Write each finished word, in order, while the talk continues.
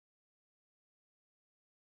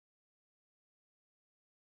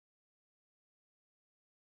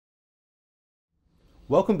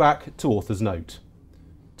Welcome back to Author's Note.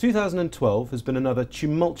 2012 has been another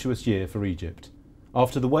tumultuous year for Egypt.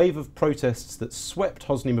 After the wave of protests that swept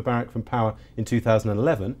Hosni Mubarak from power in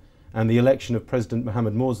 2011 and the election of President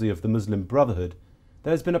Mohamed Morsi of the Muslim Brotherhood,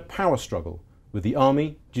 there has been a power struggle with the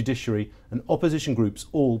army, judiciary and opposition groups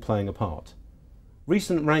all playing a part.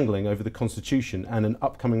 Recent wrangling over the constitution and an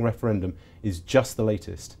upcoming referendum is just the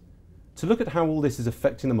latest. To look at how all this is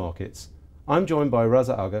affecting the markets, I'm joined by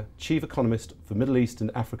Raza Agha, Chief Economist for Middle East and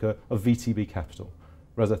Africa of VTB Capital.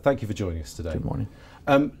 Raza, thank you for joining us today. Good morning.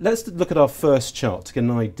 Let's look at our first chart to get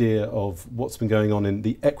an idea of what's been going on in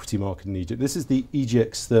the equity market in Egypt. This is the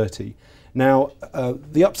EGX30. Now,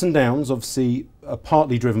 the ups and downs obviously are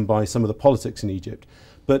partly driven by some of the politics in Egypt,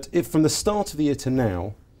 but if from the start of the year to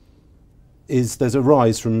now, there's a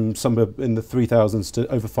rise from somewhere in the 3,000s to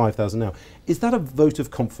over 5,000 now. Is that a vote of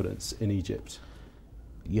confidence in Egypt?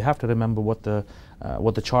 You have to remember what the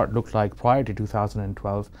chart looked like prior to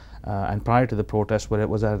 2012 and prior to the protest, where it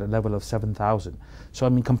was at a level of 7,000. So I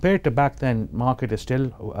mean, compared to back then, market is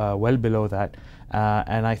still well below that,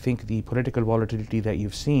 and I think the political volatility that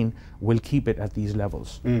you've seen will keep it at these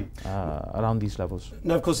levels, around these levels.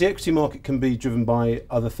 Now, of course, the equity market can be driven by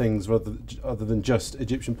other things other than just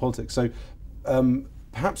Egyptian politics. So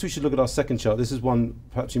perhaps we should look at our second chart. This is one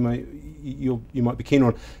perhaps you might be keen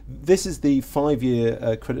on. This is the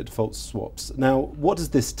 5-year credit default swaps. Now, what does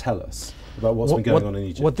this tell us about what's been going on in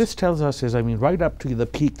Egypt? What this tells us is, I mean, right up to the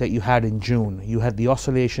peak that you had in June, you had the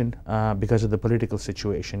oscillation because of the political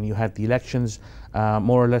situation. You had the elections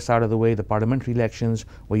more or less out of the way, the parliamentary elections,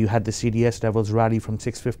 where you had the CDS levels rally from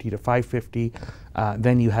 650 to 550.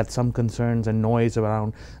 Then you had some concerns and noise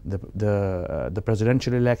around the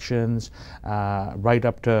presidential elections, right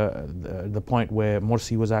up to the point where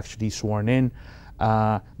Morsi was actually sworn in.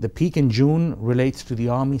 The peak in June relates to the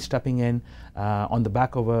army stepping in on the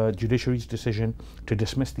back of a judiciary's decision to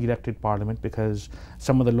dismiss the elected parliament because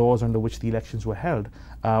some of the laws under which the elections were held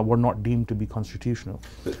were not deemed to be constitutional.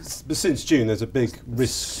 But since June, there's a big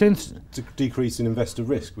decrease in investor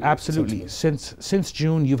risk. Absolutely. Since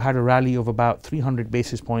June, you've had a rally of about 300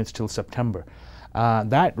 basis points till September.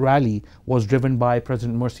 That rally was driven by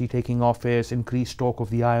President Morsi taking office, increased talk of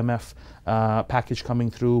the IMF package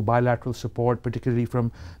coming through, bilateral support, particularly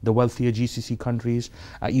from the wealthier GCC countries.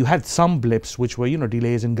 You had some blips, which were,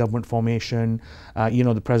 delays in government formation,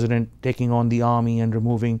 the president taking on the army and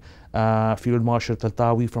removing Field Marshal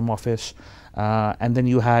Taltawi from office. And then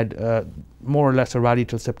you had more or less a rally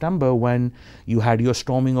till September when you had your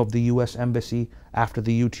storming of the US embassy after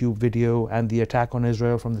the YouTube video and the attack on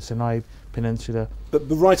Israel from the Sinai Peninsula. But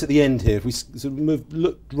right at the end here, if we sort of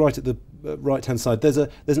look right at the right-hand side, there's an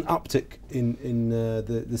uptick in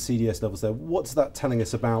the CDS levels there. What's that telling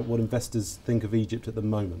us about what investors think of Egypt at the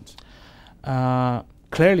moment?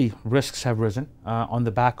 Clearly, risks have risen on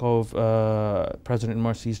the back of President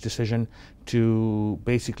Morsi's decision to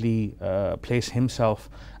basically place himself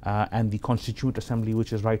and the Constituent Assembly,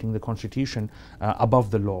 which is writing the Constitution,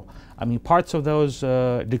 above the law. I mean, parts of those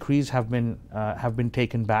decrees have been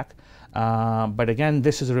taken back, but again,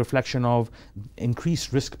 this is a reflection of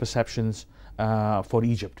increased risk perceptions for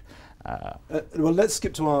Egypt. Well, let's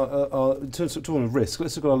skip to our in terms of talking of risk.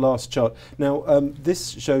 Let's look at our last chart. Now, this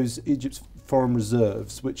shows Egypt's foreign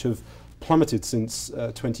reserves, which have plummeted since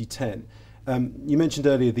 2010. You mentioned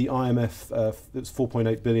earlier the IMF, it's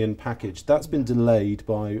 4.8 billion package. That's been delayed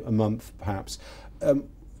by a month, perhaps.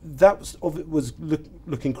 That was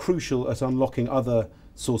looking crucial at unlocking other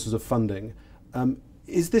sources of funding.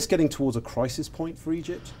 Is this getting towards a crisis point for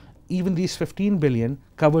Egypt? Even these 15 billion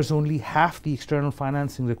covers only half the external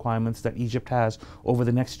financing requirements that Egypt has over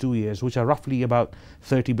the next 2 years, which are roughly about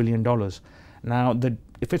 $30 billion. Now,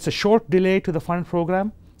 if it's a short delay to the fund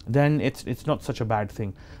program, then it's not such a bad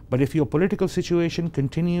thing. But if your political situation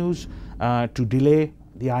continues to delay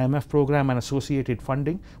the IMF program and associated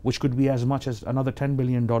funding, which could be as much as another $10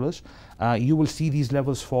 billion, you will see these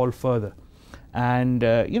levels fall further. And,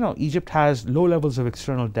 Egypt has low levels of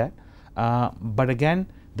external debt, but again,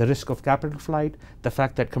 the risk of capital flight, the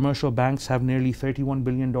fact that commercial banks have nearly $31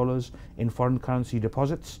 billion in foreign currency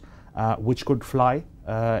deposits, which could fly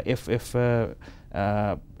if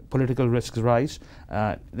political risks rise.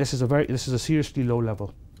 This is a seriously low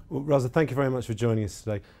level. Well, Raza, thank you very much for joining us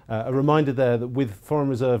today. A reminder there that with foreign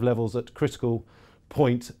reserve levels at critical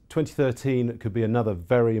point, 2013 could be another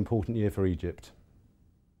very important year for Egypt.